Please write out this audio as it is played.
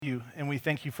you and we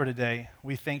thank you for today.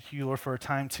 We thank you, Lord, for a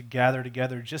time to gather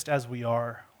together just as we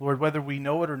are. Lord, whether we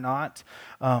know it or not,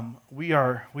 we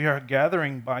are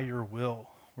gathering by your will.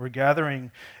 We're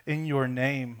gathering in your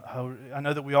name. I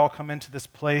know that we all come into this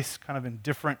place kind of in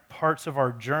different parts of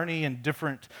our journey and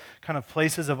different kind of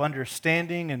places of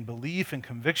understanding and belief and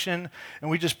conviction.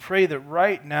 And we just pray that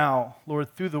right now,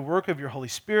 Lord, through the work of your Holy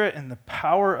Spirit and the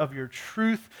power of your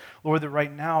truth, Lord, that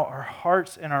right now our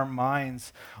hearts and our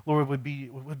minds, Lord, would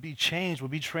be changed,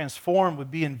 would be transformed, would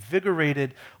be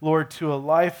invigorated, Lord, to a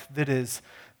life that is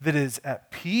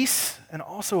at peace and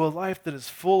also a life that is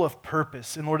full of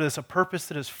purpose. And Lord, it's a purpose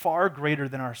that is far greater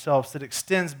than ourselves, that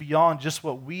extends beyond just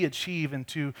what we achieve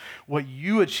into what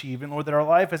you achieve. And Lord, that our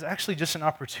life is actually just an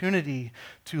opportunity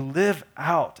to live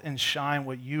out and shine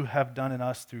what you have done in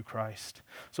us through Christ.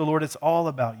 So Lord, it's all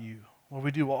about you. Lord,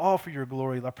 we do all for your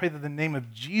glory. I pray that the name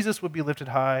of Jesus would be lifted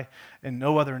high and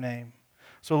no other name.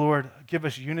 So, Lord, give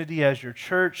us unity as your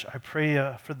church. I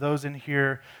pray for those in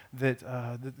here that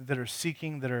are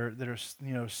seeking, that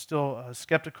are still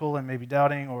skeptical and maybe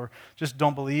doubting or just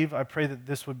don't believe. I pray that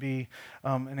this would be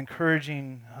an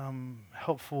encouraging,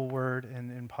 helpful word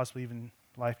and possibly even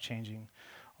life-changing.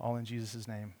 All in Jesus'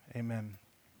 name, amen.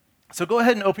 So go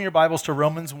ahead and open your Bibles to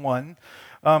Romans 1.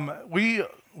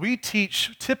 We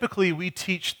teach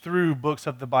through books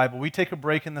of the Bible. We take a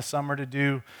break in the summer to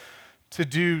do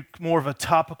more of a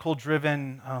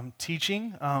topical-driven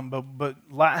teaching. But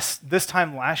this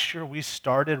time last year, we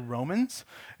started Romans,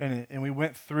 and we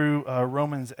went through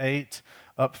Romans 8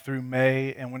 up through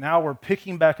May, and now we're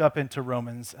picking back up into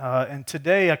Romans. And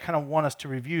today, I kind of want us to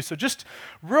review. So just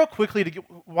real quickly,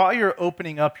 while you're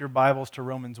opening up your Bibles to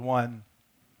Romans 1,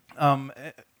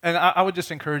 and I would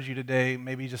just encourage you today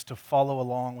maybe just to follow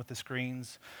along with the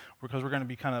screens because we're going to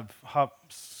be kind of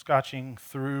hopscotching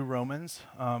through Romans.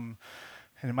 And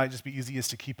it might just be easiest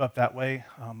to keep up that way.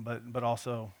 But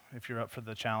also, if you're up for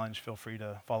the challenge, feel free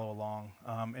to follow along.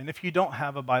 And if you don't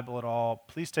have a Bible at all,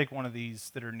 please take one of these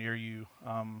that are near you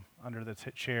under the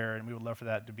chair, and we would love for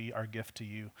that to be our gift to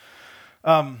you.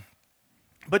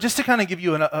 But just to kind of give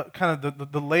you kind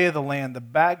of the lay of the land, the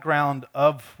background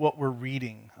of what we're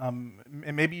reading,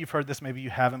 and maybe you've heard this, maybe you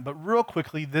haven't, but real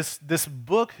quickly, this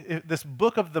book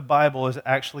of the Bible is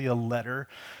actually a letter.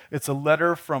 It's a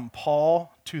letter from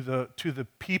Paul to the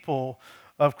people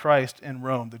of Christ in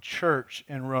Rome, the church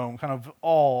in Rome, kind of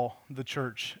all the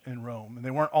church in Rome. And they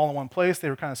weren't all in one place.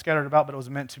 They were kind of scattered about, but it was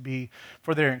meant to be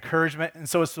for their encouragement. And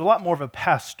so it's a lot more of a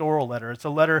pastoral letter. It's a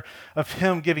letter of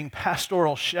him giving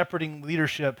pastoral shepherding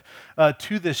leadership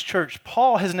to this church.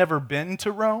 Paul has never been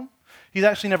to Rome. He's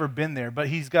actually never been there, but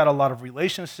he's got a lot of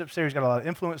relationships there. He's got a lot of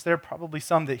influence there. Probably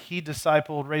some that he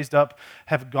discipled, raised up,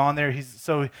 have gone there.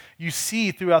 So you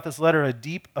see throughout this letter a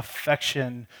deep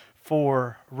affection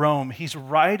for Rome. He's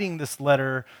writing this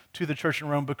letter to the church in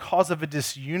Rome because of a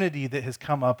disunity that has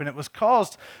come up, and it was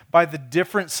caused by the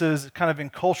differences kind of in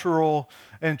cultural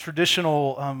and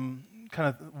traditional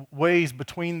kind of ways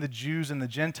between the Jews and the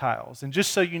Gentiles. And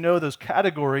just so you know those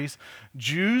categories,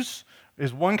 Jews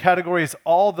is one category. It's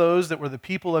all those that were the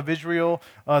people of Israel,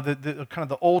 the kind of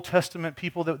the Old Testament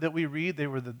people that we read. They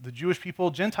were the Jewish people.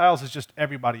 Gentiles is just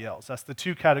everybody else. That's the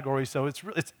two categories. So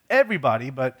it's everybody,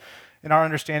 but in our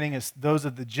understanding, it's those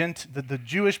of the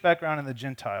Jewish background and the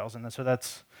Gentiles. And so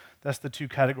that's the two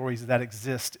categories that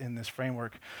exist in this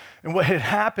framework. And what had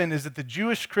happened is that the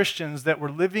Jewish Christians that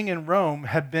were living in Rome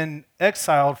had been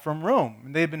exiled from Rome.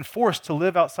 And they had been forced to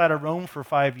live outside of Rome for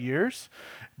 5 years.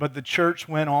 But the church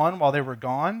went on while they were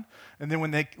gone. And then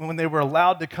when they were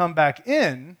allowed to come back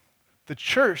in, the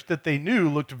church that they knew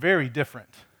looked very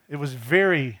different. It was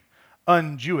very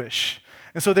un-Jewish.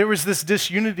 And so there was this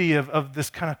disunity of this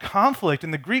kind of conflict,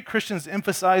 and the Greek Christians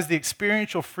emphasized the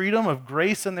experiential freedom of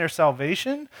grace in their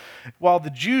salvation, while the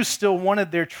Jews still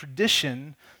wanted their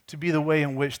tradition to be the way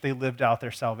in which they lived out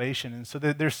their salvation. And so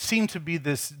there seemed to be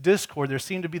this discord, there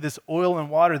seemed to be this oil and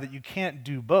water that you can't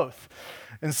do both.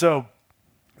 And so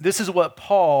this is what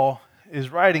Paul is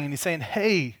writing, and he's saying,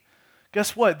 hey,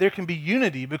 guess what? There can be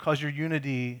unity because your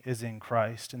unity is in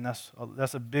Christ, and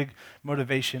that's a big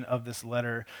motivation of this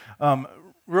letter.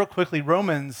 Real quickly,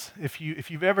 Romans, if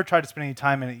you've ever tried to spend any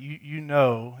time in it, you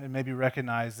know and maybe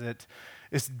recognize that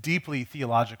it's deeply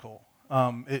theological.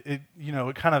 It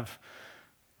kind of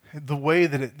the way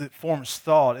that it forms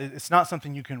thought. It's not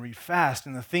something you can read fast,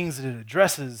 and the things that it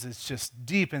addresses is just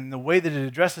deep. And the way that it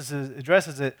addresses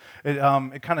it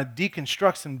kind of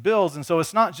deconstructs and builds. And so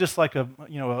it's not just like a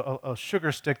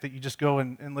sugar stick that you just go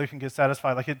and lick and get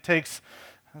satisfied. Like it takes,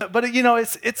 but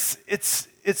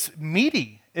it's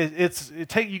meaty.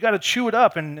 You got to chew it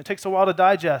up, and it takes a while to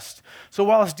digest. So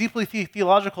while it's deeply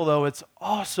theological, though, it's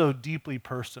also deeply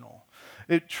personal.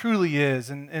 It truly is.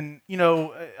 And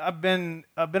I've been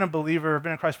a believer. I've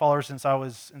been a Christ follower since I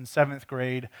was in 7th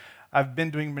grade. I've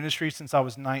been doing ministry since I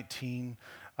was 19.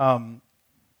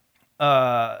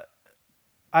 I've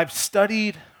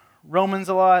studied Romans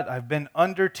a lot. I've been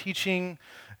under teaching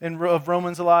of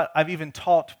Romans a lot. I've even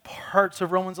taught parts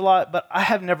of Romans a lot, but I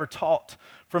have never taught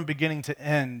from beginning to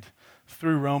end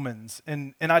through Romans.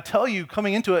 And I tell you,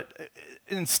 coming into it,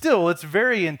 and still, it's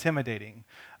very intimidating.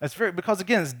 Because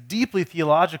again, it's deeply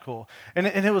theological. And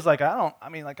it was like,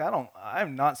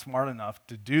 I'm not smart enough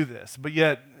to do this. But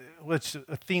yet, which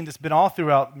a theme that's been all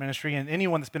throughout ministry, and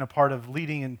anyone that's been a part of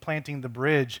leading and planting the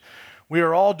bridge, we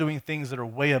are all doing things that are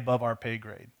way above our pay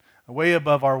grade, way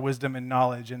above our wisdom and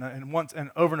knowledge. And once and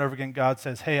over again, God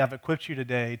says, hey, I've equipped you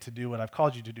today to do what I've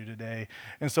called you to do today.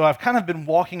 And so I've kind of been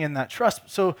walking in that trust.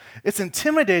 So it's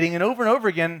intimidating, and over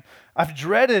again, I've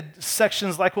dreaded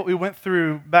sections like what we went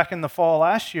through back in the fall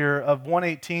last year of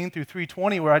 118 through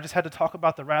 320, where I just had to talk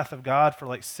about the wrath of God for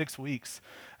like 6 weeks.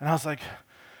 And I was like,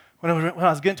 when I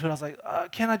was getting to it, I was like,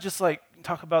 can't I just like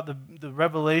talk about the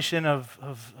revelation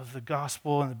of the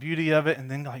gospel and the beauty of it, and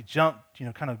then like jump,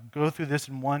 kind of go through this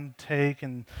in one take?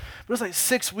 And it was like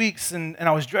 6 weeks, and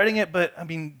I was dreading it. But I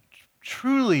mean,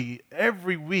 truly,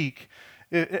 every week,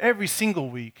 every single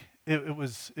week, it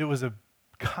was a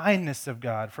kindness of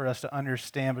God for us to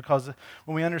understand, because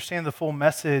when we understand the full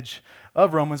message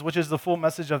of Romans, which is the full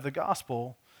message of the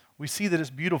gospel, we see that it's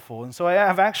beautiful. And so I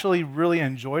have actually really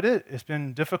enjoyed it. It's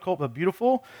been difficult but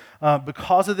beautiful.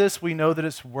 Because of this, we know that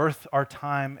it's worth our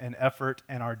time and effort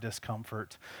and our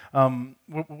discomfort.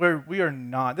 We are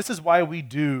not. This is why we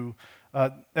do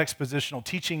expositional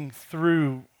teaching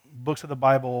through books of the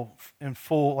Bible in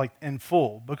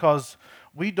full, because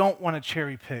we don't want to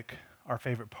cherry pick our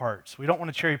favorite parts. We don't want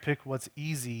to cherry pick what's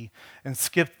easy and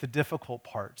skip the difficult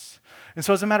parts. And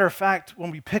so as a matter of fact,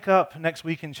 when we pick up next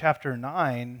week in chapter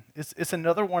 9, it's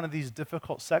another one of these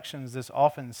difficult sections that's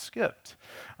often skipped.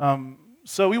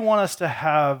 So we want us to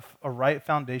have a right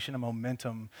foundation of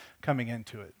momentum coming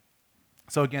into it.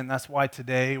 So again, that's why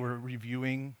today we're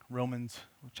reviewing Romans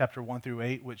chapter 1 through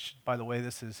 8, which, by the way,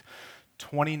 this is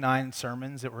 29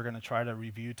 sermons that we're going to try to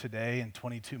review today in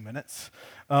 22 minutes.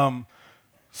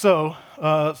 So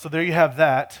there you have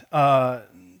that.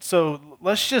 So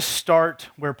let's just start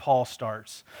where Paul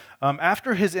starts.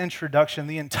 After his introduction,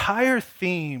 the entire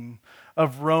theme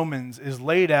of Romans is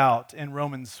laid out in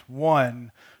Romans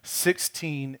 1,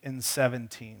 16 and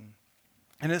 17.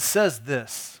 And it says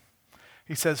this.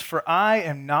 He says, "For I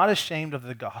am not ashamed of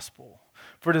the gospel,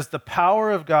 for it is the power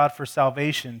of God for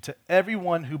salvation to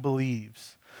everyone who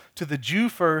believes, to the Jew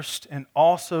first and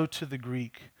also to the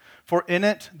Greek. For in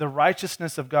it the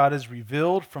righteousness of God is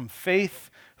revealed from faith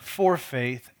for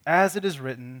faith, as it is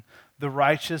written, the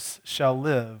righteous shall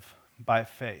live by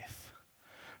faith."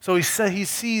 So he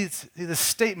sees the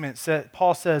statement that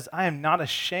Paul says, I am not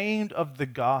ashamed of the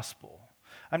gospel.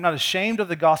 I'm not ashamed of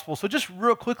the gospel. So just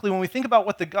real quickly, when we think about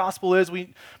what the gospel is,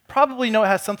 we probably know it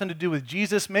has something to do with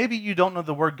Jesus. Maybe you don't know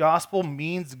the word gospel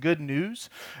means good news.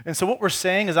 And so what we're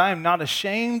saying is, I am not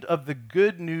ashamed of the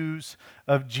good news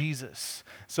of Jesus.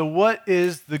 So what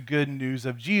is the good news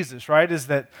of Jesus, right?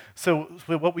 So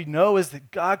what we know is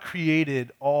that God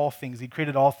created all things. He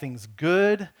created all things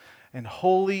good and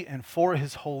holy and for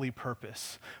his holy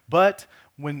purpose. But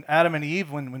when Adam and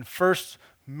Eve, when first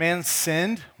man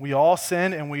sinned, we all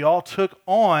sinned, and we all took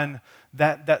on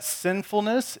that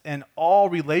sinfulness, and all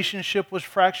relationship was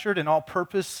fractured, and all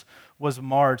purpose was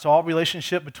marred. So all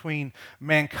relationship between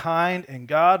mankind and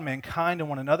God, mankind and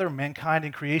one another, mankind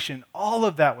and creation, all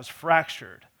of that was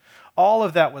fractured. All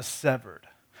of that was severed.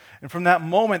 And from that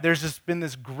moment, there's just been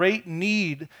this great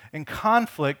need and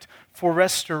conflict for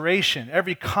restoration.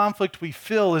 Every conflict we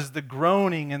feel is the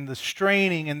groaning and the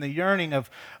straining and the yearning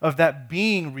of that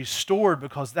being restored,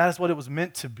 because that is what it was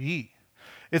meant to be.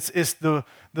 It's the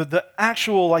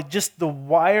actual, like, just the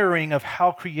wiring of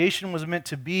how creation was meant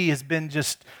to be has been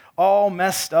just all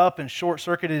messed up and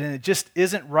short-circuited, and it just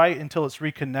isn't right until it's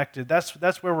reconnected.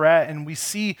 That's where we're at, and we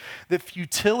see that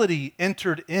futility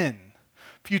entered in.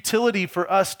 Futility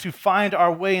for us to find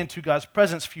our way into God's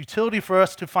presence, futility for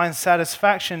us to find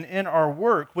satisfaction in our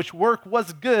work, which work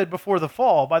was good before the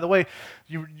fall. By the way,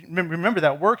 you remember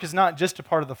that work is not just a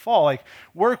part of the fall. Like,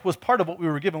 work was part of what we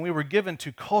were given. We were given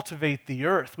to cultivate the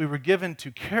earth. We were given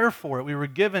to care for it. We were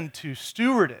given to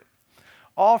steward it,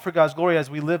 all for God's glory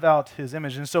as we live out his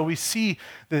image. And so we see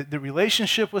that the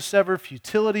relationship was severed,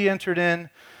 futility entered in,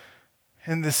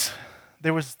 and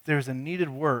there's a needed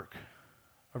work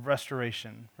of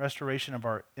restoration, restoration of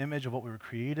our image of what we were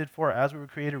created for, as we were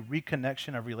created,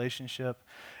 reconnection of relationship,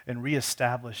 and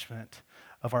reestablishment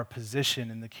of our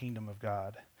position in the kingdom of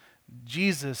God.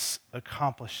 Jesus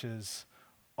accomplishes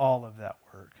all of that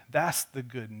work. That's the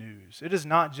good news. It is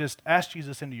not just ask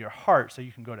Jesus into your heart so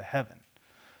you can go to heaven.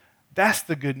 That's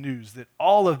the good news, that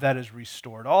all of that is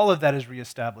restored, all of that is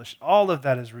reestablished, all of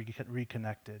that is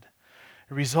reconnected.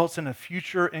 It results in a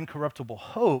future incorruptible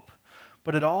hope,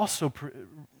 but it also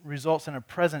results in a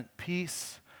present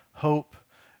peace, hope,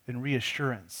 and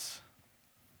reassurance.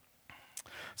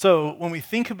 So when we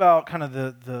think about kind of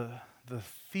the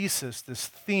thesis, this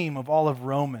theme of all of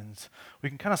Romans, we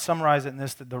can kind of summarize it in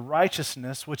this, that the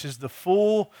righteousness, which is the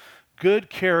full good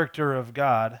character of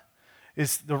God,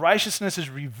 is the righteousness is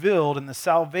revealed in the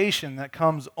salvation that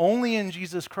comes only in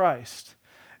Jesus Christ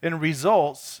and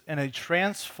results in a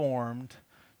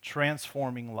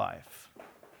transforming life.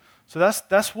 So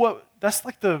that's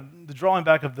like the drawing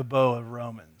back of the bow of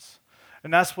Romans.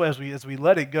 And that's what, as we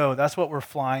let it go, that's what we're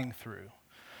flying through.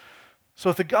 So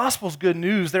if the gospel's good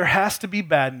news, there has to be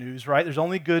bad news, right? There's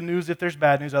only good news if there's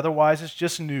bad news. Otherwise, it's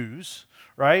just news,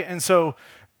 right? And so,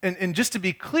 and just to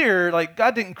be clear, like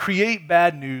God didn't create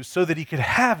bad news so that he could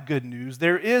have good news.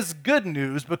 There is good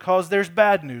news because there's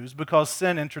bad news because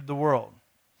sin entered the world.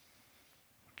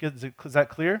 Is that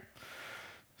clear?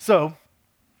 So,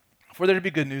 for there to be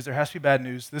good news, there has to be bad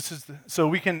news.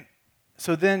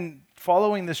 So then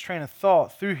following this train of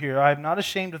thought through here, I am not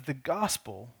ashamed of the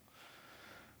gospel.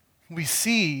 We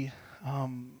see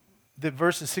that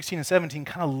verses 16 and 17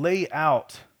 kind of lay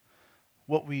out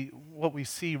what we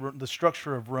see, the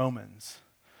structure of Romans.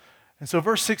 And so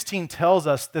verse 16 tells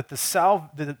us that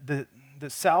that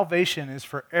salvation is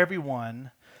for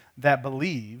everyone that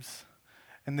believes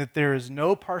and that there is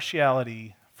no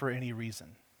partiality for any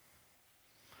reason.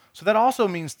 So that also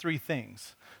means three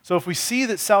things. So if we see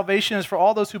that salvation is for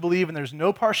all those who believe and there's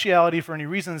no partiality for any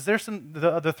reasons, there's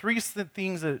the three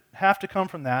things that have to come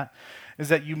from that is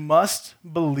that you must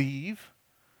believe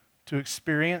to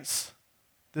experience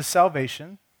this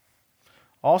salvation.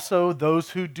 Also,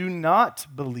 those who do not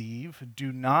believe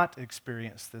do not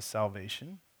experience this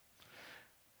salvation.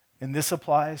 And this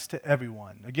applies to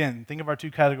everyone. Again, think of our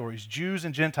two categories, Jews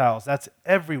and Gentiles. That's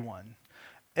everyone.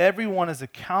 Everyone is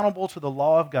accountable to the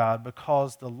law of God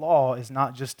because the law is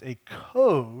not just a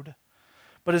code,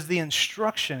 but is the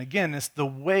instruction. Again, it's the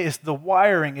way, it's the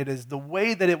wiring. It is the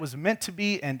way that it was meant to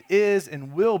be and is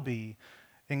and will be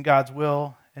in God's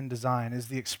will and design. It is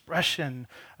the expression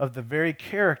of the very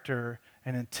character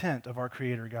and intent of our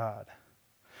Creator God.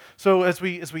 So as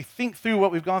we think through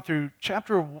what we've gone through,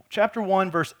 chapter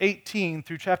 1, verse 18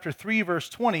 through chapter 3, verse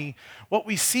 20, what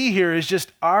we see here is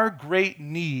just our great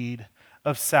need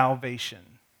of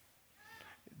salvation.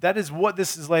 That is what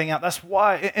this is laying out. That's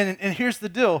why, and here's the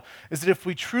deal, is that if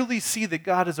we truly see that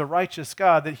God is a righteous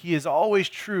God, that he is always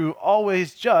true,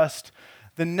 always just,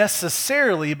 then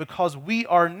necessarily, because we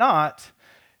are not,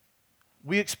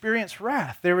 we experience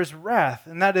wrath. There is wrath,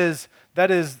 and that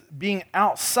is being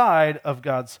outside of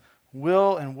God's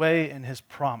will and way and his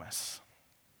promise.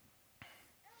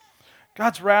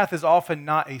 God's wrath is often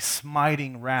not a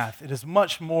smiting wrath. It is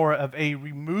much more of a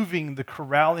removing the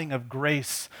corralling of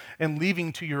grace and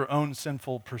leaving to your own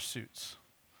sinful pursuits.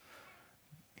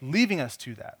 Leaving us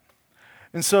to that.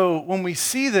 And so when we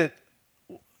see that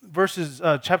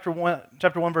chapter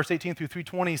 1, verse 18 through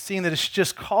 320, seeing that it's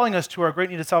just calling us to our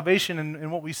great need of salvation,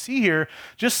 and what we see here,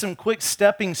 just some quick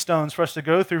stepping stones for us to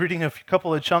go through, reading a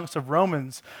couple of chunks of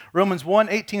Romans. Romans 1,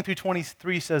 18 through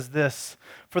 23 says this,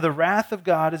 "For the wrath of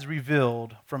God is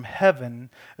revealed from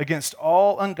heaven against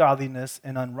all ungodliness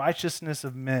and unrighteousness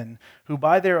of men, who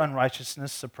by their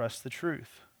unrighteousness suppress the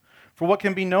truth. For what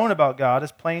can be known about God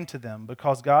is plain to them,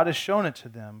 because God has shown it to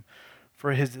them.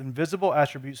 For his invisible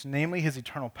attributes, namely his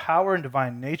eternal power and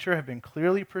divine nature, have been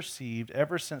clearly perceived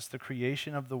ever since the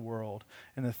creation of the world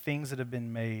and the things that have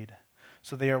been made.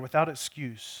 So they are without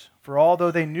excuse. For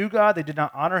although they knew God, they did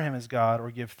not honor him as God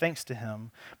or give thanks to him,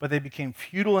 but they became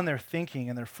futile in their thinking,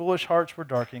 and their foolish hearts were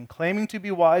darkened. Claiming to be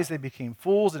wise, they became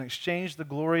fools and exchanged the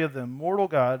glory of the immortal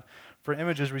God for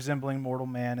images resembling mortal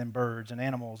man and birds and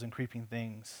animals and creeping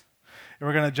things." And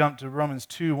we're going to jump to Romans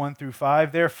 2, 1 through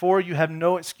 5. "Therefore you have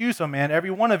no excuse, O man,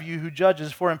 every one of you who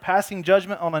judges, for in passing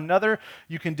judgment on another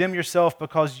you condemn yourself,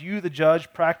 because you, the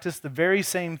judge, practice the very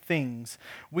same things.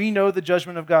 We know the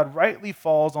judgment of God rightly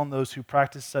falls on those who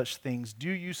practice such things. Do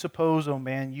you suppose, O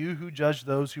man, you who judge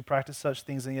those who practice such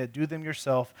things and yet do them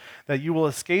yourself, that you will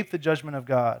escape the judgment of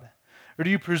God? Or do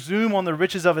you presume on the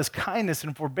riches of his kindness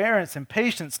and forbearance and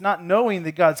patience, not knowing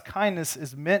that God's kindness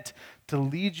is meant to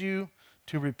lead you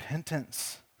to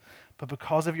repentance? But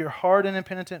because of your hard and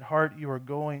impenitent heart, you are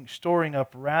storing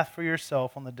up wrath for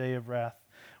yourself on the day of wrath,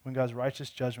 when God's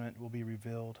righteous judgment will be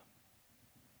revealed.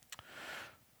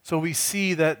 So we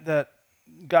see that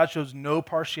God shows no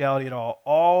partiality at all.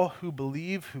 All who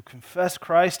believe, who confess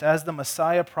Christ as the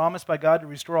Messiah promised by God to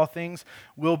restore all things,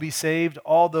 will be saved.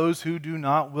 All those who do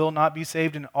not will not be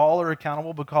saved, and all are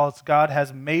accountable because God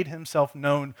has made himself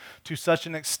known to such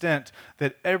an extent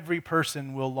that every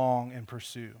person will long and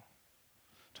pursue,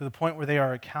 to the point where they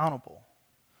are accountable.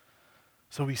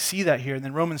 So we see that here. And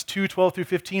then Romans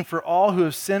 2:12-15, for all who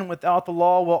have sinned without the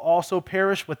law will also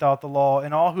perish without the law,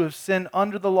 and all who have sinned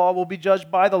under the law will be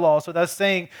judged by the law. So that's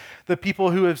saying the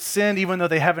people who have sinned, even though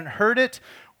they haven't heard it,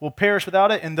 will perish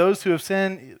without it, and those who have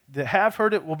sinned that have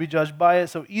heard it will be judged by it.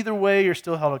 So either way, you're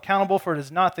still held accountable, for it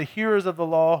is not the hearers of the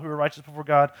law who are righteous before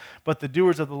God, but the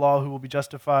doers of the law who will be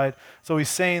justified. So he's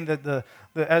saying that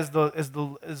as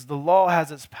the law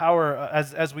has its power,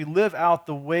 as we live out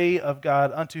the way of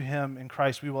God unto him in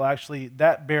Christ, we will actually,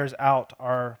 that bears out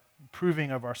our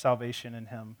proving of our salvation in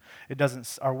him. It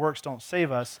doesn't, our works don't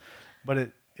save us, but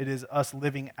it is us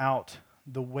living out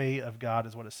the way of God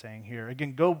is what it's saying here.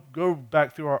 Again, go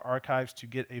back through our archives to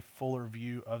get a fuller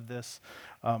view of this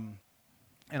on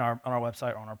our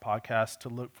website or on our podcast to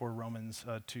look for Romans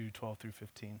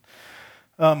 2:12-15.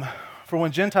 For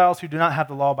when Gentiles who do not have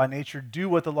the law by nature do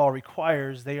what the law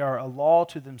requires, they are a law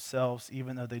to themselves,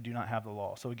 even though they do not have the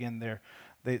law. So again,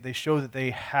 they show that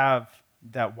they have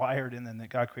that wired in them,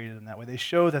 that God created them that way. They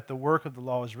show that the work of the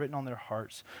law is written on their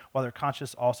hearts, while their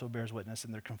conscience also bears witness,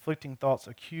 and their conflicting thoughts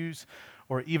accuse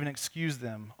or even excuse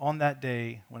them on that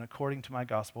day when, according to my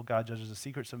gospel, God judges the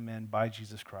secrets of men by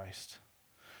Jesus Christ.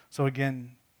 So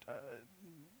again,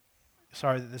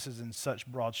 sorry that this is in such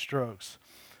broad strokes,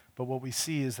 but what we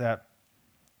see is that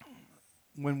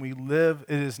when we live,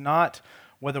 it is not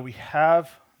whether we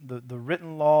have the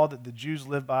written law that the Jews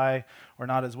live by or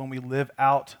not, is when we live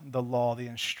out the law, the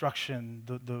instruction,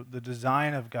 the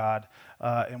design of God,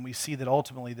 and we see that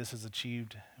ultimately this is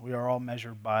achieved. We are all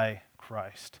measured by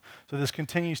Christ. So this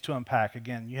continues to unpack.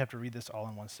 Again, you have to read this all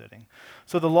in one sitting.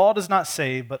 So the law does not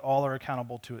save, but all are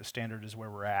accountable to its standard is where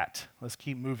we're at. Let's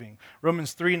keep moving.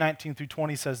 Romans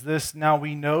 3:19-20 says this, now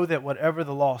we know that whatever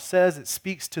the law says, it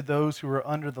speaks to those who are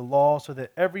under the law, so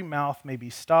that every mouth may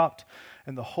be stopped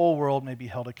and the whole world may be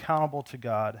held accountable to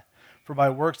God. For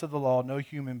by works of the law, no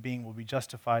human being will be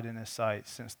justified in his sight,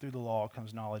 since through the law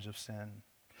comes knowledge of sin.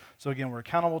 So again, we're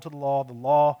accountable to the law. The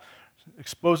law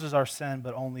exposes our sin,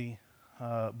 but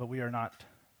we are not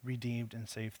redeemed and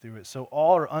saved through it. So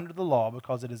all are under the law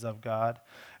because it is of God,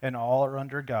 and all are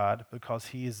under God because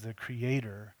he is the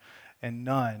creator, and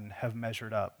none have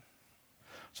measured up.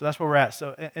 So that's where we're at.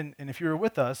 So, and if you were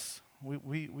with us,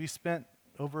 we spent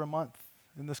over a month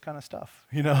in this kind of stuff,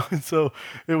 and so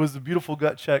it was a beautiful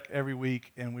gut check every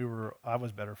week, and I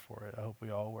was better for it. I hope we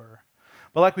all were.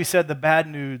 But like we said, the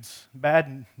bad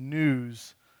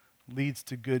news leads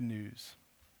to good news.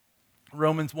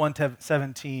 Romans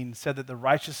 1:17 said that the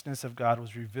righteousness of God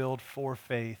was revealed for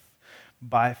faith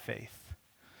by faith.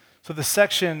 So the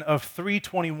section of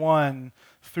 3:21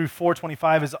 through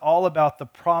 4:25 is all about the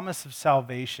promise of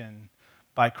salvation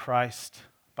by Christ,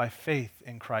 by faith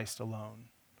in Christ alone.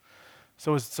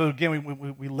 So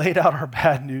again, we laid out our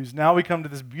bad news. Now we come to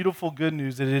this beautiful good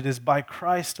news that it is by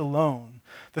Christ alone.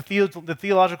 The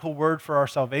theological word for our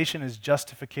salvation is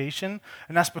justification,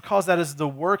 and that's because that is the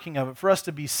working of it. For us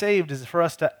to be saved is for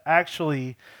us to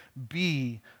actually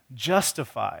be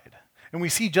justified. And we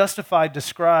see justified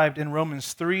described in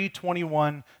Romans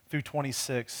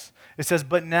 3:21-26. It says,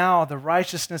 but now the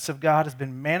righteousness of God has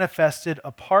been manifested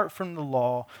apart from the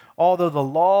law, although the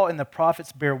law and the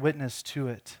prophets bear witness to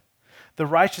it. The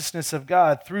righteousness of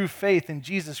God through faith in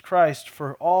Jesus Christ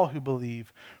for all who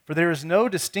believe. For there is no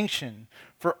distinction.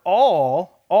 For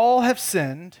all have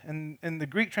sinned, and in the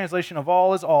Greek translation of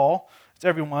all is all, it's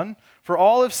everyone. For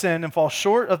all have sinned and fall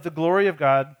short of the glory of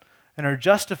God and are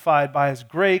justified by his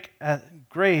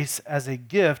grace as a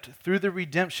gift through the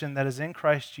redemption that is in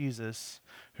Christ Jesus,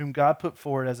 whom God put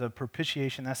forward as a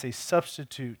propitiation, that's a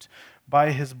substitute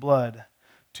by his blood,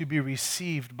 to be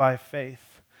received by faith.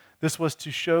 This was to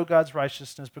show God's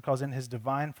righteousness because in his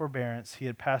divine forbearance he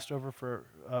had passed over for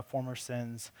former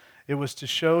sins. It was to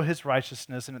show his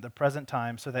righteousness and at the present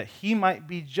time so that he might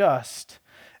be just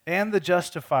and the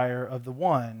justifier of the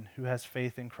one who has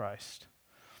faith in Christ.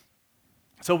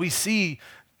 So we see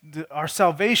our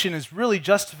salvation is really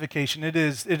justification. It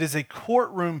is a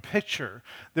courtroom picture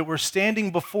that we're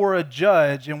standing before a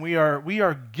judge and we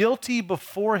are guilty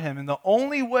before him. And the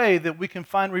only way that we can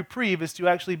find reprieve is to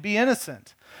actually be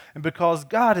innocent. And because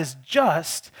God is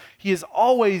just, he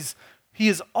He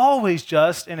is always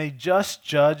just, and a just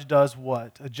judge does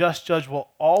what? A just judge will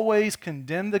always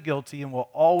condemn the guilty and will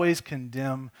always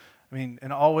and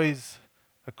always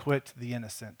acquit the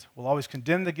innocent. Will always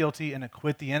condemn the guilty and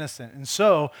acquit the innocent. And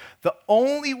so, the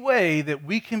only way that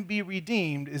we can be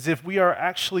redeemed is if we are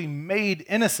actually made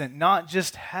innocent, not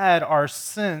just had our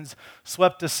sins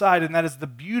swept aside. And that is the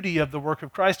beauty of the work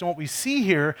of Christ. And what we see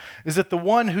here is that the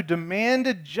one who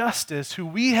demanded justice, who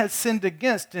we had sinned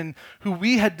against, and who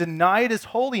we had denied his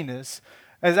holiness,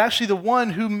 is actually the one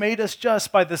who made us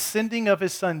just by the sending of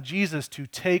his son Jesus to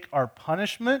take our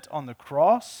punishment on the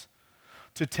cross,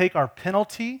 to take our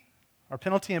penalty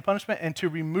and punishment, and to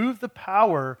remove the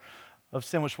power of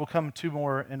sin, which we'll come to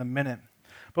more in a minute.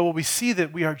 But what we see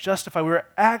that we are justified, we are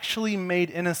actually made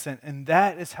innocent, and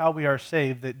that is how we are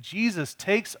saved, that Jesus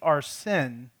takes our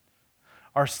sin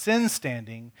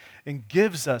standing, and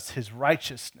gives us his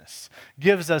righteousness,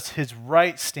 gives us his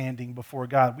right standing before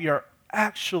God. We are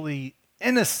actually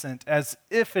innocent as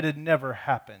if it had never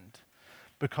happened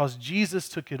because Jesus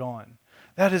took it on.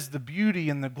 That is the beauty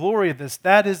and the glory of this.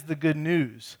 That is the good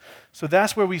news. So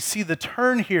that's where we see the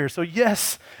turn here. So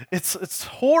yes, it's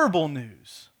horrible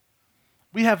news.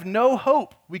 We have no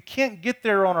hope. We can't get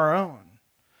there on our own.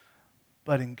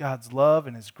 But in God's love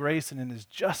and his grace and in his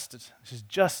justice, his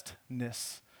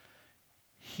justness,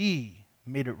 he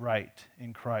made it right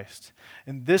in Christ.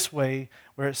 In this way,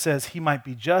 where it says he might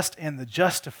be just and the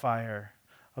justifier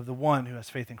of the one who has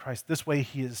faith in Christ. This way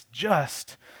he is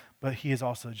just, but he has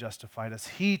also justified us.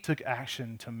 He took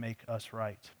action to make us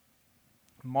right.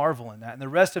 Marvel in that. In the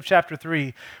rest of chapter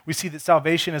 3, we see that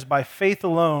salvation is by faith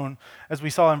alone, as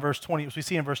we saw in verse 20, as we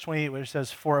see in verse 28, where it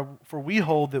says, For we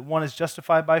hold that one is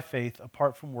justified by faith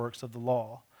apart from works of the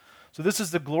law. So this is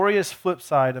the glorious flip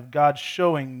side of God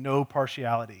showing no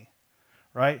partiality,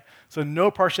 right? So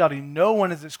no partiality, no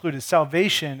one is excluded.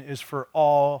 Salvation is for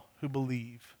all who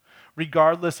believe,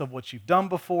 regardless of what you've done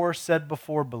before, said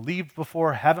before, believed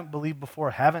before, haven't believed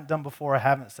before, haven't done before,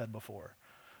 haven't said before.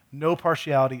 No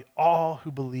partiality. All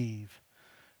who believe,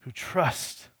 who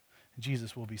trust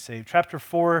Jesus will be saved. Chapter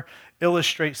 4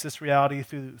 illustrates this reality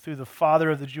through the father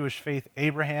of the Jewish faith,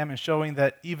 Abraham, and showing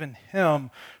that even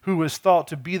him, who was thought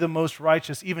to be the most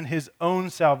righteous, even his own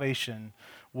salvation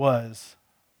was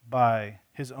by,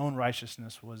 his own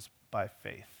righteousness was by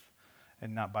faith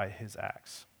and not by his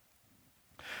acts.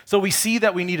 So we see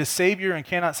that we need a Savior and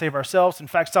cannot save ourselves. In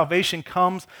fact, salvation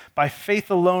comes by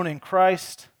faith alone in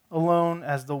Christ alone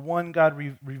as the one God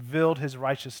revealed his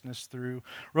righteousness through.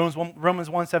 Romans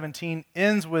 1:17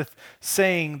 ends with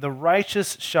saying, the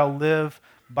righteous shall live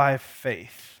by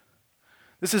faith.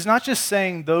 This is not just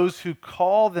saying those who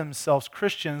call themselves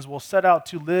Christians will set out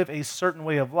to live a certain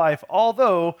way of life,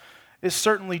 although it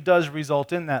certainly does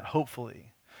result in that,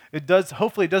 hopefully.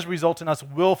 Hopefully it does result in us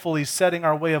willfully setting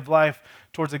our way of life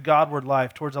towards a Godward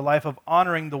life, towards a life of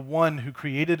honoring the one who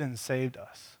created and saved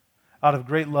us out of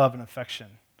great love and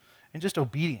affection and just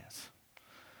obedience.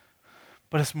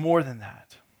 But it's more than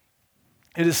that.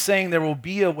 It is saying there will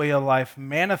be a way of life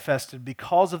manifested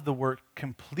because of the work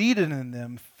completed in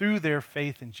them through their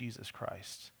faith in Jesus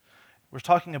Christ. We're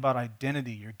talking about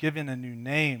identity. You're given a new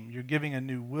name. You're giving a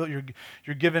new will.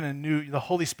 You're given the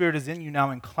Holy Spirit is in you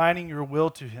now, inclining your will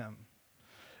to him.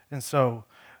 And so,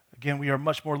 again, we are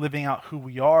much more living out who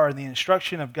we are. And the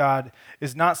instruction of God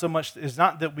is not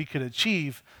that we could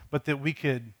achieve, but that we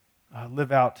could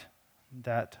live out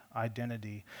that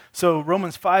identity. So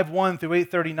Romans 5:1 through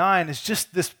 8:39 is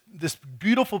just this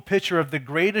beautiful picture of the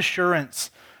great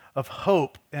assurance of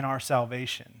hope in our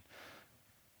salvation.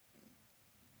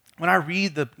 When I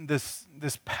read this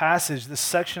passage, this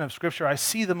section of Scripture, I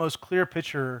see the most clear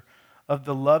picture of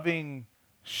the loving,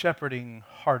 shepherding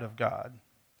heart of God.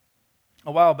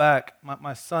 A while back,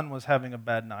 my son was having a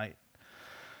bad night.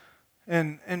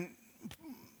 And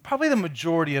probably the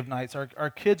majority of nights, our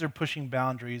kids are pushing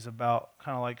boundaries about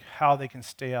kind of like how they can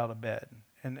stay out of bed.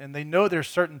 And they know there's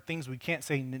certain things we can't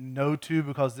say no to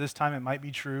because this time it might be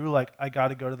true, like I got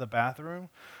to go to the bathroom.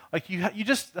 Like you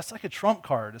just, that's like a trump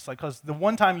card. It's like, because the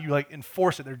one time you like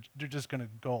enforce it, they're just going to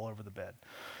go all over the bed.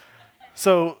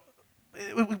 So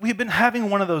we've been having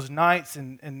one of those nights,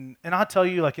 and I'll tell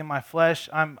you, like in my flesh,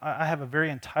 I have a very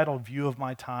entitled view of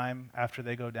my time after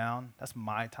they go down. That's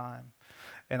my time.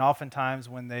 And oftentimes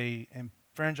when they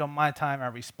infringe on my time, I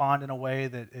respond in a way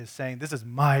that is saying, this is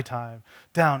my time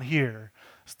down here.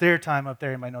 It's their time up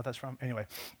there. You might know what that's from. Anyway,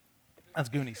 that's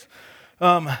Goonies.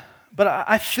 But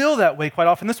I feel that way quite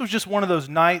often. This was just one of those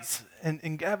nights,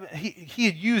 and Gavin, he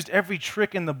had used every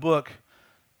trick in the book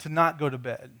to not go to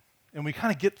bed. And we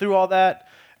kind of get through all that,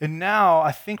 and now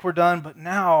I think we're done, but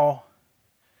now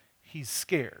he's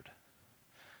scared.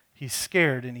 he's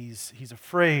scared and he's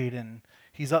afraid and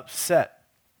he's upset.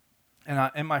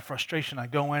 And in my frustration, I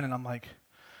go in and I'm like,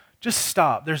 just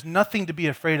stop. There's nothing to be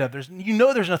afraid of. There's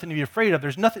nothing to be afraid of.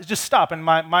 There's nothing, just stop. And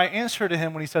my answer to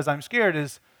him when he says I'm scared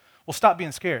is, well, stop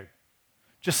being scared.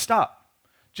 Just stop.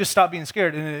 Just stop being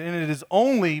scared. And it is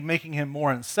only making him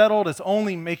more unsettled. It's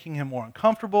only making him more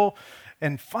uncomfortable.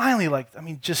 And finally,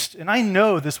 and I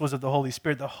know this was of the Holy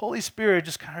Spirit. The Holy Spirit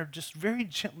just kind of just very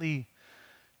gently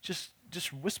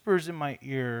just whispers in my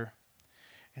ear.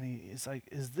 And he is like,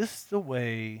 is this the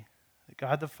way that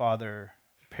God the Father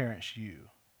parents you?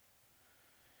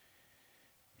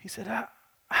 He said,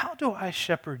 how do I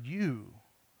shepherd you?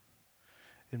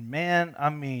 And man,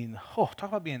 talk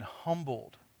about being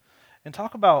humbled. And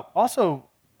talk about also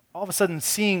all of a sudden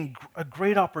seeing a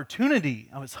great opportunity.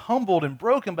 I was humbled and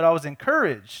broken, but I was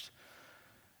encouraged.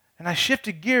 And I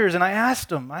shifted gears and I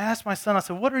asked my son, I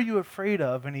said, what are you afraid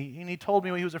of? And he told me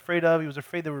what he was afraid of. He was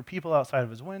afraid there were people outside of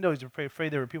his window. He was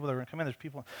afraid there were people that were going to come in. There's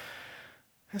people.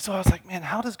 And so I was like, man,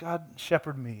 how does God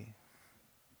shepherd me?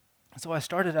 And so I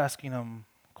started asking him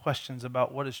questions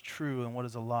about what is true and what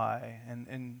is a lie,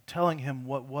 and telling him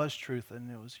what was truth.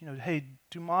 And it was, hey,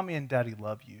 do mommy and daddy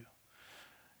love you?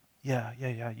 Yeah,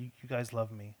 you guys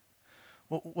love me.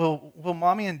 Will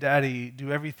mommy and daddy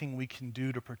do everything we can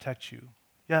do to protect you?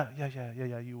 Yeah,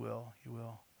 you will.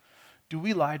 Do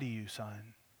we lie to you,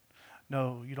 son?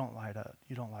 No, you don't lie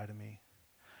to me.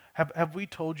 Have we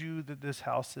told you that this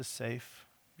house is safe?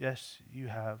 Yes, you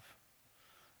have.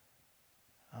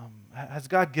 Has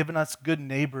God given us good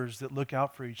neighbors that look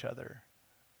out for each other?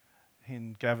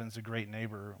 And Gavin's a great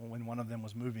neighbor. When one of them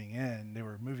was moving in, they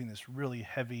were moving this really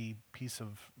heavy piece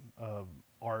of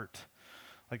art,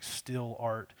 like steel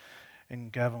art.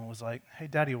 And Gavin was like, hey,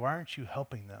 Daddy, why aren't you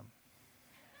helping them?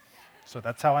 So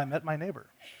that's how I met my neighbor.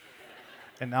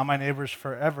 And now my neighbor's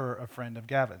forever a friend of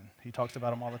Gavin. He talks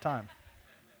about him all the time.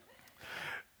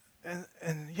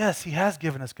 And yes, he has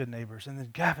given us good neighbors. And then,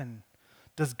 Gavin,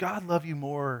 does God love you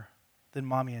more than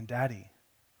mommy and daddy?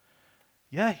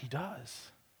 Yeah, he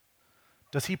does.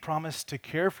 Does he promise to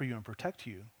care for you and protect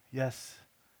you? Yes,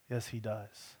 he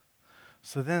does.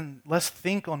 So then let's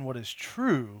think on what is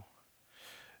true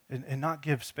and not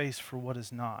give space for what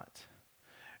is not.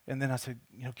 And then I said,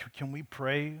 can we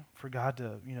pray for God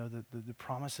to, the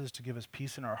promises to give us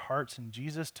peace in our hearts in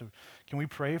Jesus? Can we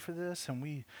pray for this? And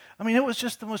it was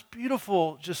just the most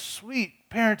beautiful, just sweet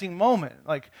parenting moment.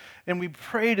 And we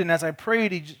prayed, and as I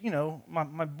prayed, he,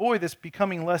 my boy that's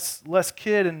becoming less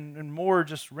kid and more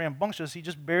just rambunctious, he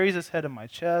just buries his head in my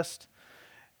chest,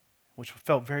 which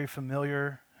felt very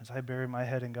familiar as I bury my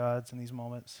head in God's in these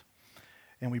moments.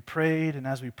 And we prayed, and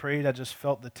as we prayed, I just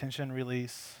felt the tension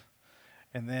release.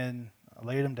 And then I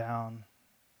laid him down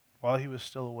while he was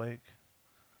still awake,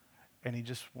 and he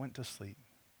just went to sleep.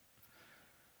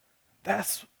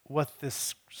 That's what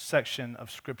this section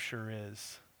of Scripture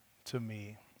is to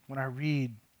me. When I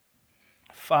read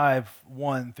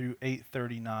 5:1 through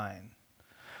 8:39,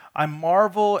 I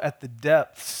marvel at the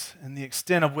depths and the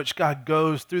extent of which God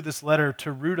goes through this letter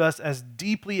to root us as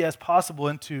deeply as possible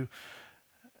into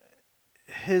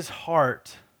his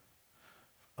heart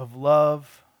of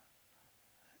love,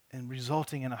 and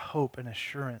resulting in a hope and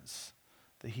assurance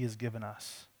that he has given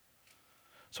us.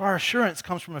 So our assurance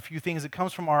comes from a few things. It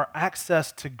comes from our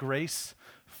access to grace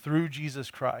through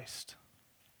Jesus Christ.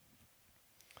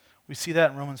 We see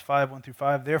that in Romans 5:1 through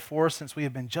 5. Therefore, since we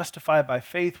have been justified by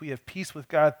faith, we have peace with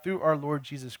God through our Lord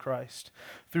Jesus Christ.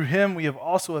 Through him we have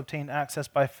also obtained access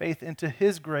by faith into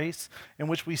his grace in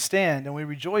which we stand, and we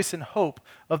rejoice in hope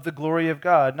of the glory of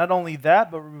God. Not only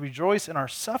that, but we rejoice in our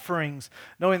sufferings,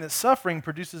 knowing that suffering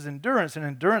produces endurance, and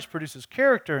endurance produces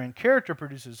character, and character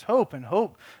produces hope, and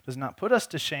hope does not put us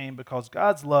to shame, because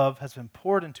God's love has been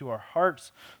poured into our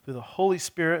hearts through the Holy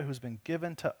Spirit who has been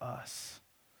given to us.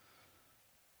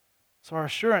 So our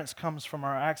assurance comes from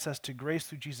our access to grace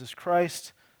through Jesus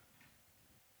Christ.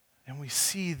 And we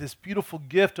see this beautiful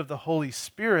gift of the Holy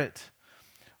Spirit.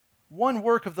 One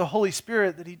work of the Holy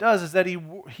Spirit that he does is that he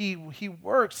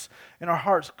works in our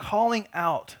hearts, calling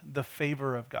out the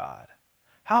favor of God.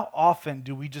 How often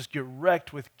do we just get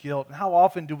wrecked with guilt? And how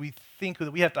often do we think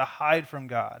that we have to hide from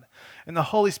God? And the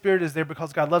Holy Spirit is there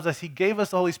because God loves us. He gave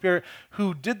us the Holy Spirit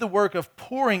who did the work of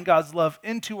pouring God's love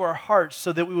into our hearts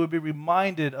so that we would be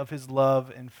reminded of his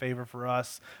love and favor for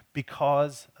us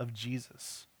because of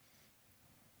Jesus.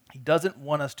 He doesn't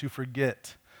want us to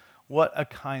forget. What a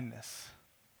kindness.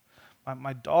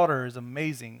 My daughter is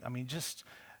amazing. Just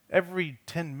every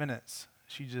 10 minutes,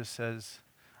 she just says,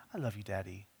 I love you,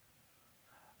 Daddy.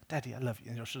 Daddy, I love you.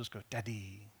 And she'll just go,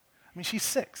 Daddy. She's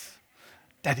 6.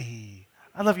 Daddy,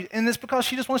 I love you. And it's because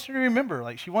she just wants me to remember.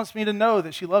 Like, she wants me to know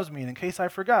that she loves me. And in case I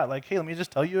forgot, like, hey, let me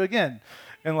just tell you again.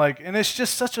 And it's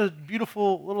just such a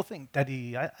beautiful little thing.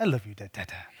 Daddy, I love you, Dada.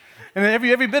 And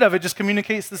every bit of it just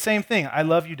communicates the same thing. I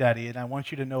love you, Daddy, and I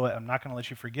want you to know it. I'm not going to let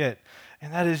you forget.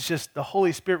 And that is just the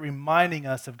Holy Spirit reminding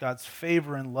us of God's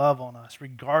favor and love on us,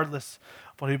 regardless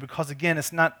of what we do. Because, again,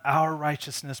 it's not our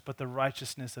righteousness, but the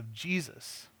righteousness of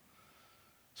Jesus.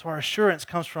 So our assurance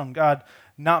comes from God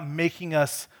not making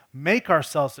us make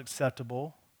ourselves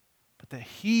acceptable, but that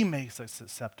he makes us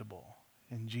acceptable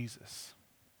in Jesus.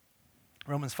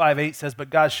 Romans 5:8 says,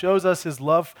 but God shows his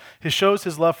love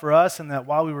for us, and that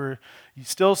while we were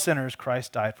still sinners,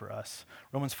 Christ died for us.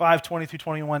 Romans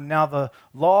 5:20-21, now the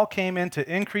law came in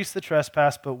to increase the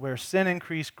trespass, but where sin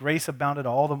increased, grace abounded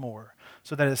all the more.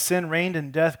 So that as sin reigned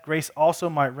in death, grace also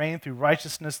might reign through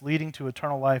righteousness, leading to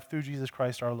eternal life through Jesus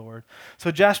Christ our Lord. So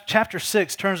chapter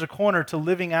 6 turns a corner to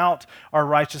living out our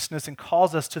righteousness and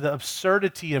calls us to the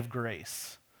absurdity of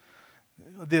grace.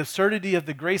 The absurdity of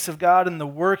the grace of God and the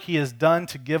work he has done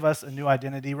to give us a new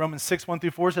identity. Romans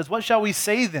 6:1-4 says, what shall we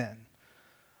say then?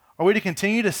 Are we to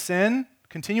continue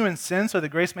in sin so that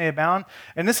grace may abound?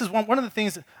 And this is one of the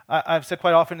things I've said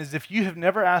quite often is if you have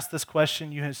never asked this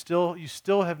question, you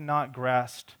still have not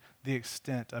grasped the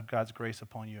extent of God's grace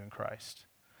upon you in Christ.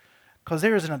 Because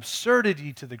there is an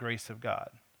absurdity to the grace of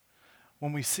God.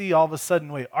 When we see all of a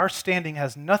sudden, wait, our standing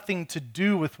has nothing to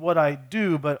do with what I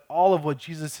do, but all of what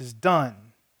Jesus has done.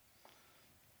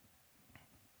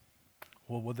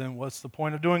 Well, then what's the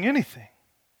point of doing anything?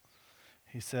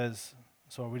 He says,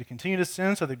 so are we to continue to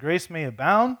sin so that grace may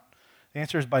abound? The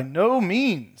answer is by no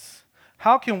means.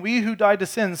 How can we who died to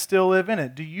sin still live in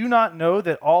it? Do you not know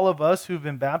that all of us who've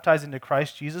been baptized into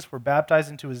Christ Jesus were baptized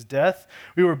into his death?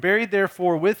 We were buried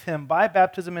therefore with him by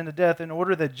baptism into death, in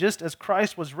order that just as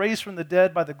Christ was raised from the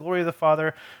dead by the glory of the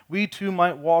Father, we too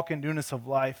might walk in newness of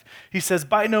life. He says,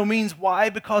 by no means.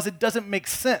 Why? Because it doesn't make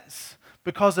sense.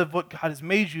 Because of what God has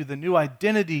made you, the new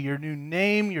identity, your new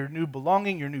name, your new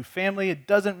belonging, your new family. It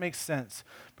doesn't make sense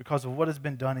because of what has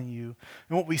been done in you.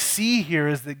 And what we see here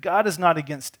is that God is not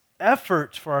against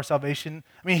effort for our salvation.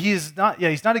 I mean, he's not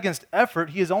against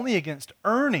effort. He is only against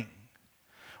earning.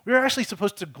 We are actually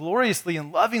supposed to gloriously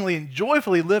and lovingly and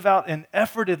joyfully live out an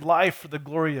efforted life for the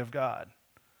glory of God.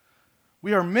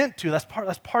 We are meant to. That's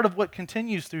part of what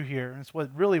continues through here. And it's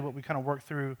what we kind of work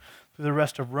through the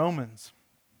rest of Romans.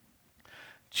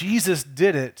 Jesus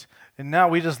did it, and now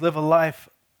we just live a life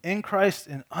in Christ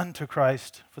and unto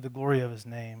Christ for the glory of his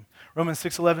name. Romans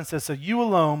 6:11 says, so you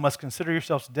alone must consider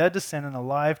yourselves dead to sin and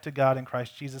alive to God in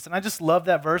Christ Jesus. And I just love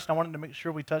that verse, and I wanted to make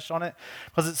sure we touched on it,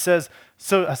 because it says,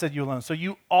 so I said you alone, so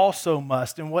you also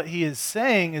must. And what he is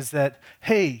saying is that,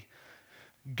 hey,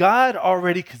 God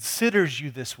already considers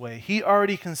you this way. He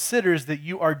already considers that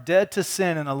you are dead to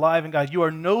sin and alive in God. You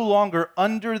are no longer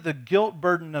under the guilt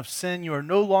burden of sin. You are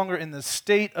no longer in the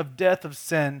state of death of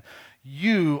sin.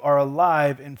 You are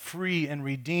alive and free and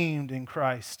redeemed in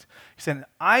Christ. He said,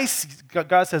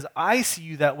 God says, I see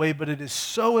you that way, but it is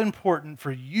so important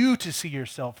for you to see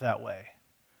yourself that way.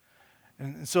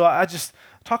 And so I just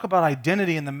talk about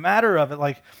identity and the matter of it,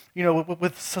 like, you know,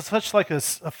 with such like a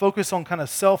focus on kind of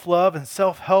self-love and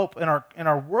self-help in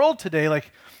our world today,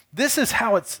 like this is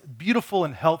how it's beautiful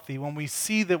and healthy when we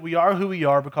see that we are who we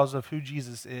are because of who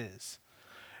Jesus is.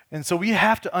 And so we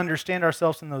have to understand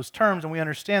ourselves in those terms, and we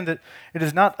understand that it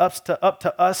is not up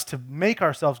to us to make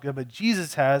ourselves good, but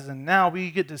Jesus has, and now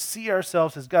we get to see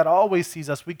ourselves as God always sees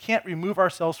us. We can't remove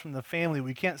ourselves from the family.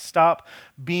 We can't stop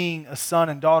being a son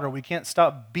and daughter. We can't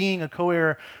stop being a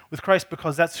co-heir with Christ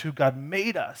because that's who God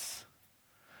made us.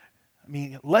 I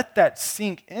mean, let that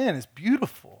sink in. It's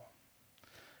beautiful.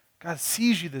 God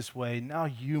sees you this way. Now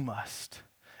you must.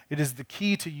 It is the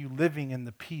key to you living in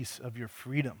the peace of your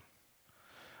freedom.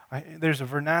 There's a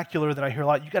vernacular that I hear a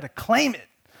lot. You got to claim it.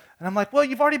 And I'm like, well,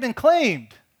 you've already been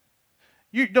claimed.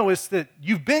 It's that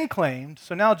you've been claimed,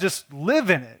 so now just live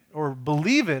in it or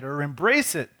believe it or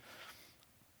embrace it.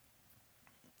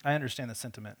 I understand the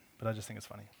sentiment, but I just think it's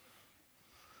funny.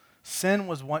 Sin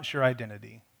was once your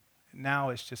identity. Now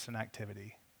it's just an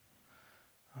activity.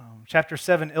 Chapter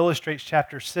 7 illustrates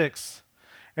chapter 6.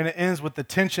 And it ends with the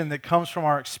tension that comes from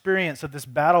our experience of this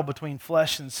battle between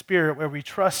flesh and spirit, where we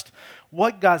trust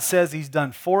what God says he's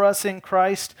done for us in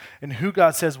Christ and who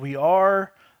God says we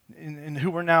are and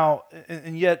who we're now,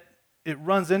 and yet it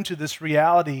runs into this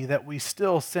reality that we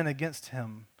still sin against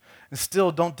him and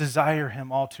still don't desire him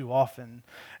all too often.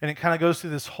 And it kind of goes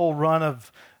through this whole run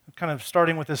of kind of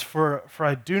starting with this, for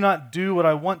I do not do what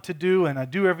I want to do, and I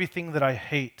do everything that I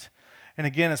hate. And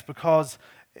again, it's because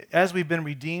as we've been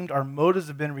redeemed, our motives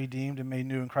have been redeemed and made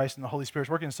new in Christ, and the Holy Spirit's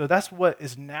working. So that's what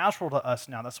is natural to us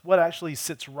now. That's what actually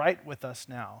sits right with us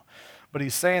now. But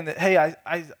he's saying that, hey,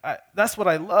 that's what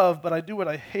I love, but I do what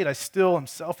I hate. I still am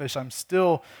selfish. I'm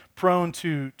still prone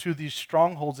to these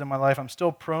strongholds in my life. I'm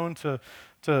still prone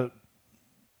to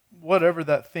whatever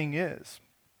that thing is.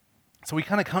 So we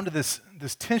kind of come to this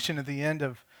tension at the end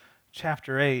of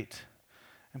chapter 8.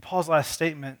 And Paul's last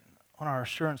statement on our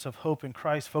assurance of hope in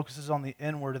Christ focuses on the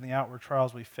inward and the outward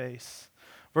trials we face.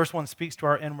 Verse 1 speaks to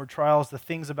our inward trials, the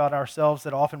things about ourselves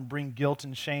that often bring guilt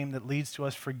and shame that leads to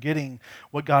us forgetting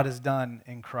what God has done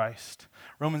in Christ.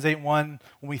 Romans 8:1,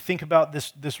 when we think about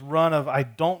this run of I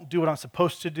don't do what I'm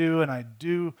supposed to do and I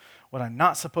do what I'm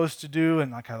not supposed to do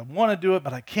and like I want to do it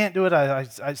but I can't do it.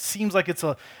 It seems like it's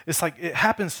like it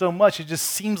happens so much. It just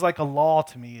seems like a law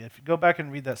to me. If you go back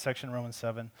and read that section in Romans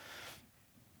 7,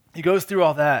 he goes through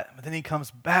all that, but then he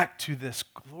comes back to this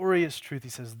glorious truth. He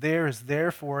says, there is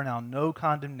therefore now no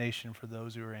condemnation for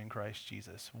those who are in Christ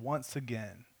Jesus. Once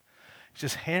again, he's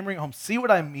just hammering home. See what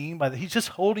I mean by that? He's just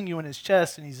holding you in his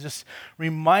chest, and he's just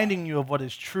reminding you of what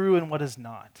is true and what is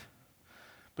not.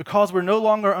 Because we're no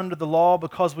longer under the law,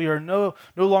 because we are no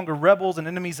longer rebels and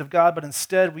enemies of God, but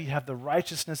instead we have the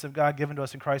righteousness of God given to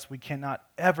us in Christ, we cannot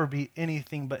ever be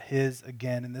anything but his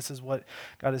again. And this is what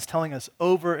God is telling us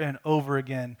over and over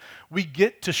again. We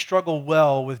get to struggle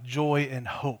well with joy and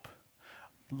hope.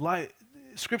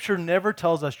 Scripture never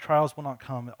tells us trials will not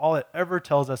come. All it ever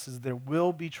tells us is there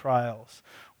will be trials.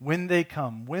 When they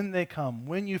come,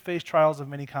 when you face trials of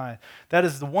many kinds. That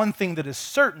is the one thing that is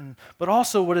certain, but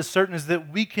also what is certain is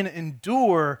that we can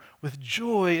endure with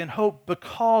joy and hope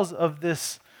because of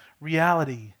this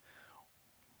reality.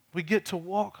 We get to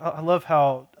walk. I love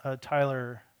how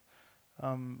Tyler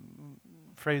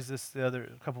phrased this a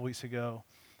couple weeks ago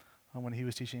when he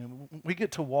was teaching. We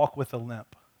get to walk with a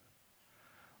limp,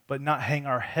 but not hang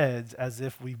our heads as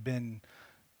if we've been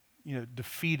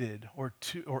defeated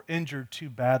or injured too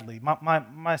badly. My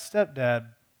stepdad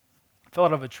fell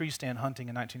out of a tree stand hunting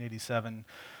in 1987,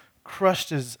 crushed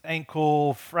his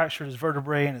ankle, fractured his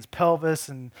vertebrae and his pelvis,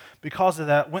 and because of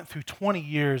that went through 20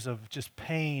 years of just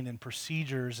pain and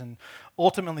procedures, and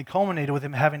ultimately culminated with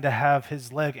him having to have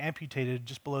his leg amputated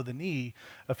just below the knee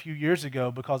a few years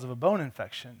ago because of a bone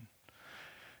infection.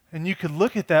 And you could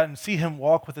look at that and see him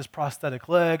walk with his prosthetic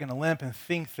leg and a limp and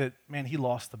think that, man, he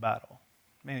lost the battle.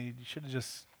 Man, he should have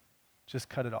just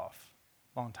cut it off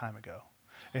a long time ago.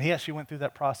 And he actually went through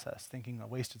that process thinking I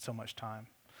wasted so much time.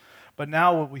 But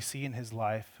now what we see in his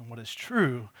life and what is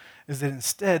true is that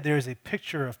instead there is a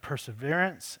picture of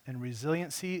perseverance and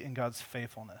resiliency in God's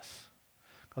faithfulness.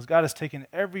 Because God has taken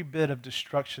every bit of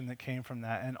destruction that came from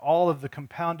that and all of the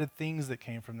compounded things that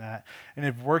came from that and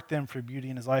have worked them for beauty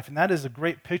in his life. And that is a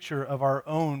great picture of our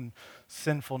own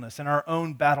sinfulness and our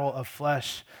own battle of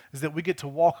flesh, is that we get to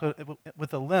walk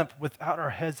with a limp without our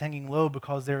heads hanging low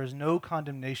because there is no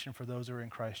condemnation for those who are in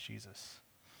Christ Jesus.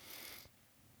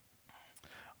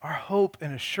 Our hope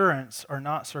and assurance are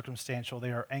not circumstantial.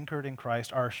 They are anchored in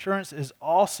Christ. Our assurance is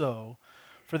also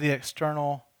for the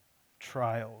external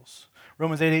trials.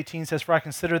 Romans 8:18 says, "For I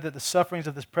consider that the sufferings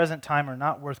of this present time are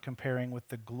not worth comparing with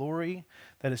the glory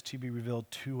that is to be revealed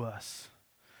to us."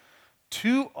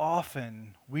 Too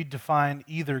often, we define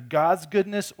either God's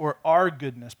goodness or our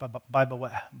goodness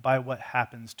by what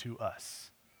happens to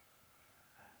us.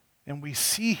 And we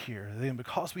see here that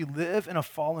because we live in a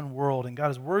fallen world and God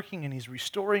is working and he's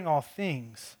restoring all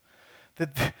things,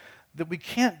 that we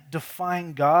can't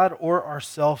define God or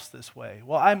ourselves this way.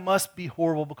 Well, I must be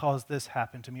horrible because this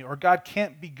happened to me, or God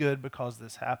can't be good because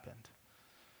this happened.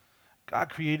 God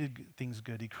created things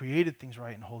good. He created things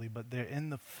right and holy, but they're in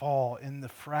the fall, in the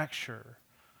fracture,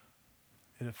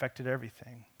 it affected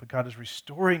everything. But God is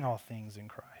restoring all things in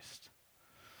Christ.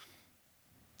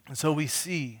 And so we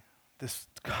see this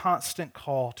constant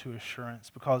call to assurance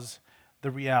because the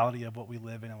reality of what we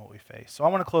live in and what we face. So I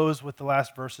want to close with the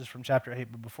last verses from chapter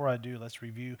 8, but before I do, let's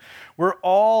review. We're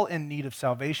all in need of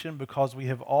salvation because we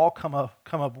have all come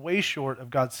up way short of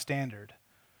God's standard.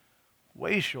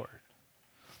 Way short.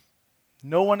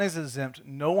 No one is exempt.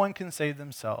 No one can save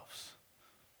themselves.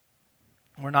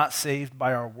 We're not saved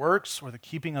by our works or the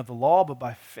keeping of the law, but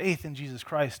by faith in Jesus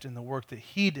Christ and the work that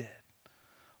he did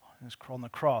on the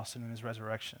cross and in his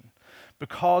resurrection.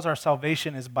 Because our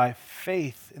salvation is by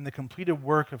faith in the completed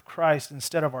work of Christ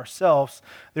instead of ourselves,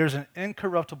 there's an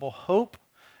incorruptible hope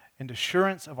and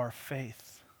assurance of our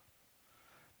faith.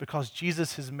 Because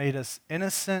Jesus has made us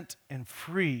innocent and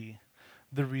free,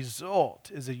 the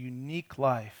result is a unique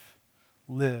life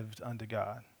lived unto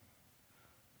God.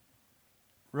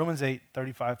 Romans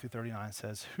 8:35-39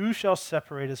 says, "Who shall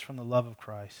separate us from the love of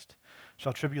Christ?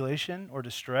 Shall tribulation or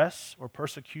distress or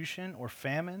persecution or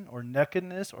famine or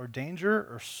nakedness or danger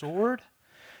or sword?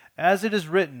 As it is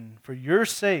written, for your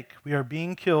sake we are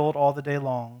being killed all the day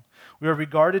long. We are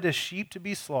regarded as sheep to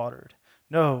be slaughtered.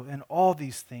 No, in all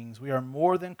these things we are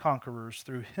more than conquerors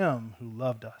through him who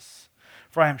loved us.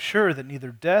 For I am sure that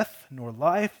neither death, nor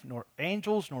life, nor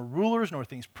angels, nor rulers, nor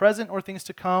things present, nor things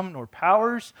to come, nor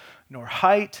powers, nor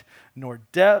height, nor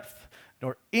depth,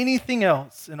 nor anything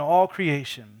else in all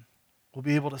creation will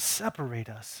be able to separate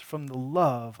us from the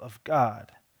love of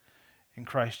God in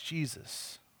Christ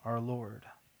Jesus our Lord."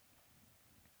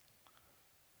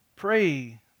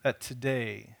 Pray that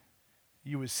today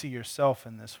you would see yourself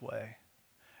in this way,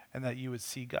 and that you would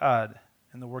see God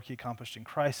and the work he accomplished in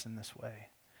Christ in this way.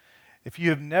 If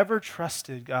you have never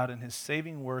trusted God in his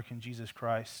saving work in Jesus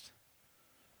Christ,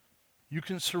 you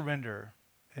can surrender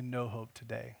and know hope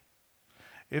today.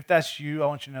 If that's you, I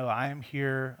want you to know I am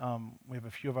here. We have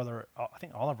a few of other, I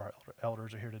think all of our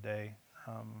elders are here today.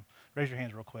 Raise your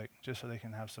hands real quick, just so they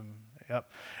can have some,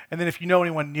 yep. And then if you know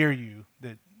anyone near you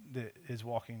that is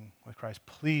walking with Christ,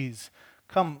 please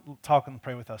come talk and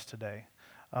pray with us today.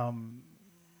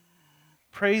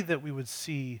 Pray that we would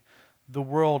see the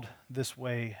world this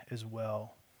way as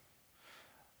well.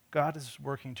 God is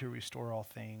working to restore all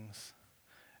things,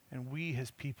 and we,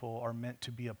 his people, are meant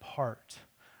to be a part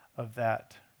of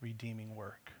that redeeming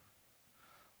work.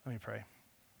 Let me pray.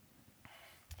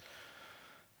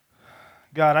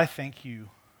 God, I thank you.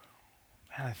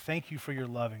 And I thank you for your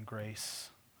love and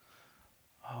grace.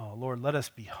 Oh, Lord, let us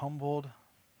be humbled,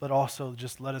 but also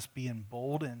just let us be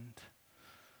emboldened.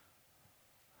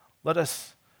 Let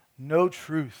us know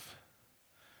truth.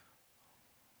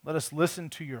 Let us listen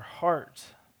to your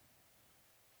heart.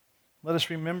 Let us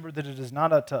remember that it is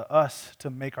not up to us to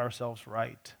make ourselves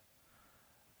right.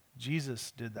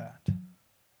 Jesus did that.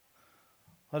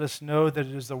 Let us know that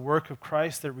it is the work of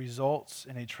Christ that results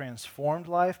in a transformed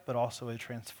life, but also a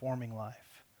transforming life.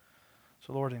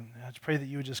 So, Lord, I pray that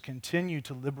you would just continue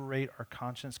to liberate our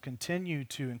conscience, continue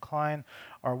to incline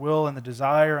our will and the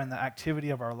desire and the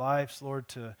activity of our lives, Lord,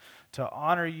 to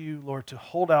honor you, Lord, to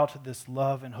hold out to this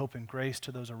love and hope and grace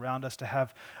to those around us, to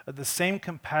have the same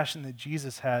compassion that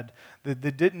Jesus had, that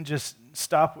didn't just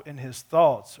stop in his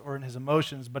thoughts or in his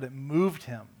emotions, but it moved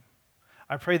him.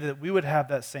 I pray that we would have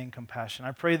that same compassion.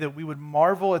 I pray that we would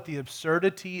marvel at the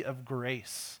absurdity of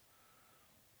grace.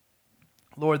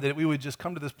 Lord, that we would just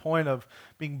come to this point of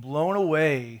being blown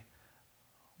away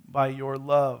by your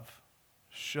love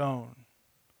shown.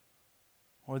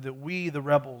 Or that we, the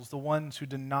rebels, the ones who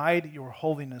denied your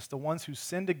holiness, the ones who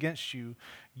sinned against you,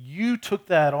 you took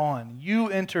that on. You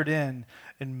entered in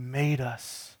and made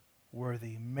us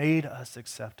worthy, made us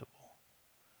acceptable.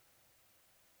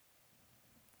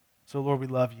 So, Lord, we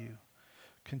love you.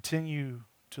 Continue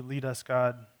to lead us,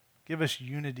 God. Give us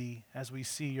unity as we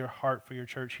see your heart for your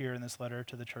church here in this letter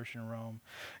to the church in Rome.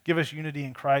 Give us unity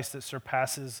in Christ that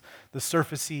surpasses the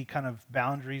surfacey kind of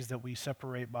boundaries that we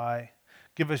separate by.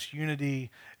 Give us unity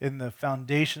in the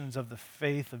foundations of the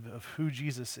faith of who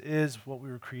Jesus is, what we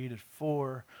were created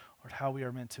for, or how we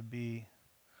are meant to be.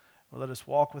 Lord, let us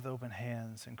walk with open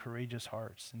hands and courageous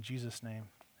hearts. In Jesus' name,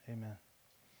 amen.